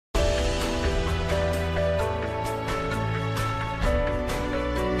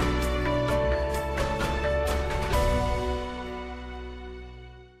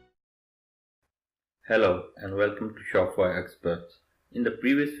Hello and welcome to Shopify Experts. In the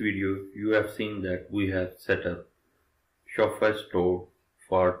previous video, you have seen that we have set up Shopify store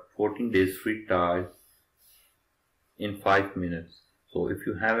for 14 days free trial in 5 minutes. So if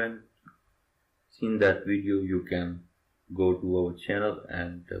you haven't seen that video, you can go to our channel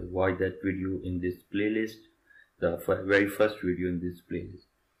and watch that video in this playlist, the very first video in this playlist.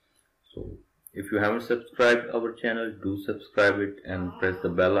 So if you haven't subscribed our channel, do subscribe it and press the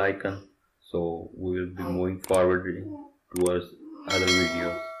bell icon. So we will be moving forward towards other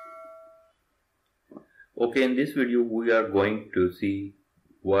videos. Okay, in this video we are going to see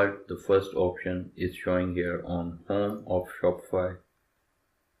what the first option is showing here on home of Shopify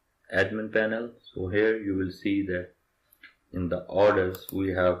admin panel. So here you will see that in the orders we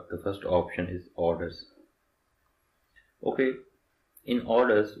have the first option is orders. Okay, in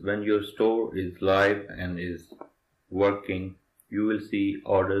orders, when your store is live and is working, you will see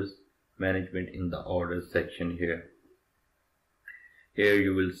orders management in the orders section here. Here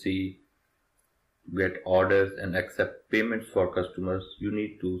you will see get orders and accept payments for customers. You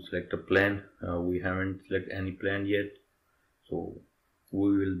need to select a plan. We haven't selected any plan yet, so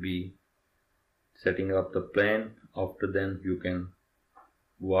we will be setting up the plan. After then you can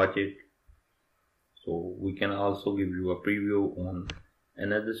watch it. So we can also give you a preview on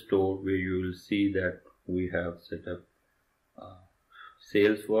another store where you will see that we have set up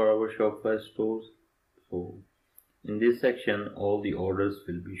sales for our Shopify stores. So in this section all the orders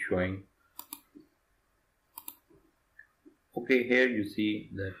will be showing. Okay, here you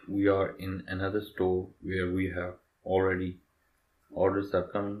see that we are in another store where we have already orders are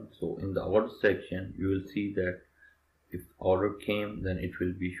coming. So in the order section you will see that if order came, then it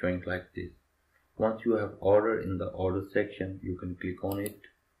will be showing like this. Once you have order in the order section, you can click on it.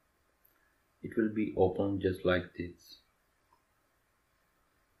 It will be open just like this.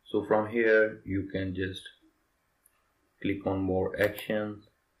 So from here you can just click on more actions.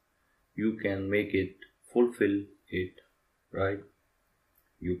 You can make it fulfill it, right?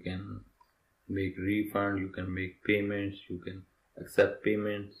 You can make refund, you can make payments, you can accept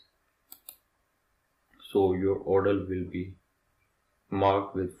payments. So your order will be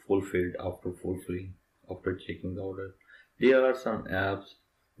marked with fulfilled after checking the order. There are some apps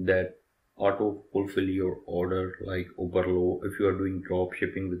that auto fulfill your order, like Overload. If you are doing drop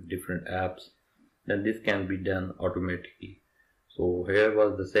shipping with different apps, then this can be done automatically. So here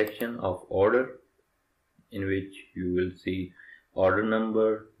was the section of order, in which you will see order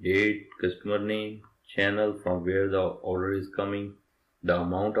number, date, customer name, channel from where the order is coming, the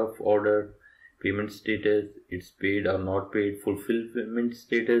amount of order, payment status, it's paid or not paid, fulfillment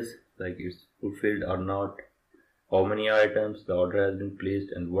status, like it's fulfilled or not, how many items the order has been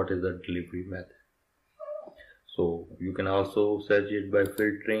placed, and what is the delivery method. So you can also search it by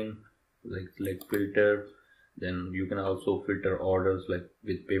filtering, like select filter. Then you can also filter orders like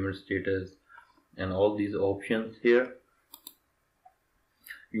with payment status and all these options here.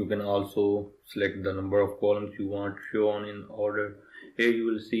 You can also select the number of columns you want to show on in order. Here you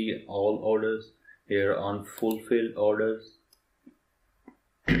will see all orders, here unfulfilled orders,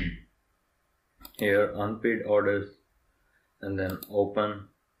 here unpaid orders, and then open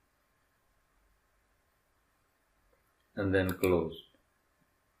and then close.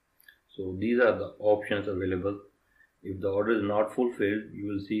 So these are the options available. If the order is not fulfilled, you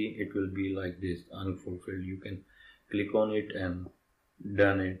will see it will be like this, unfulfilled. You can click on it and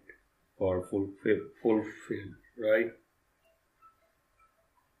done it for fulfilled, right?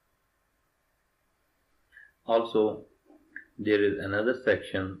 Also, there is another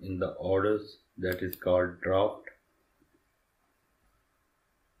section in the orders that is called draft.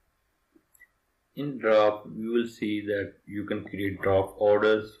 In draft, you will see that you can create draft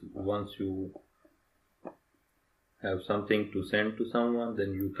orders. Once you have something to send to someone,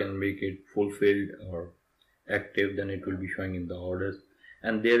 then you can make it fulfilled or active, then it will be showing in the orders.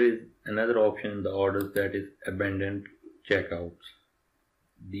 And there is another option in the orders that is abandoned checkouts.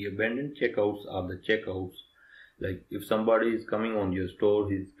 The abandoned checkouts are the checkouts, like if somebody is coming on your store,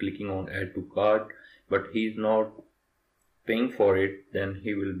 he's clicking on add to cart, but he's not paying for it, then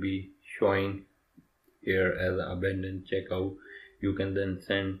he will be showing here as an abandoned checkout. You can then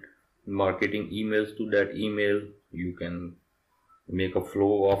send marketing emails to that email. You can make a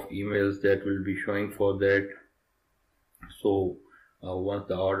flow of emails that will be showing for that. So once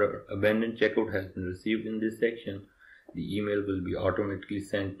the order abandoned checkout has been received in this section, the email will be automatically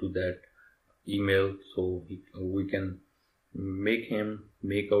sent to that email. So we can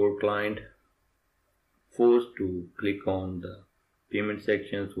make our client forced to click on the payment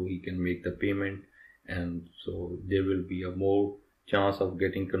section so he can make the payment, and so there will be a more chance of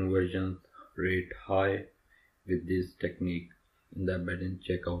getting conversions rate high with this technique in the abandoned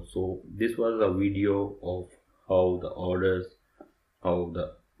checkout. So this was a video of how the orders, how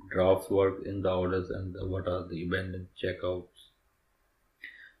the drafts work in the orders, and what are the abandoned checkouts.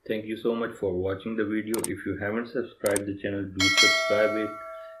 Thank you so much for watching the video. If you haven't subscribed the channel, do subscribe it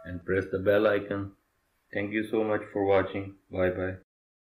and press the bell icon. Thank you so much for watching. Bye bye.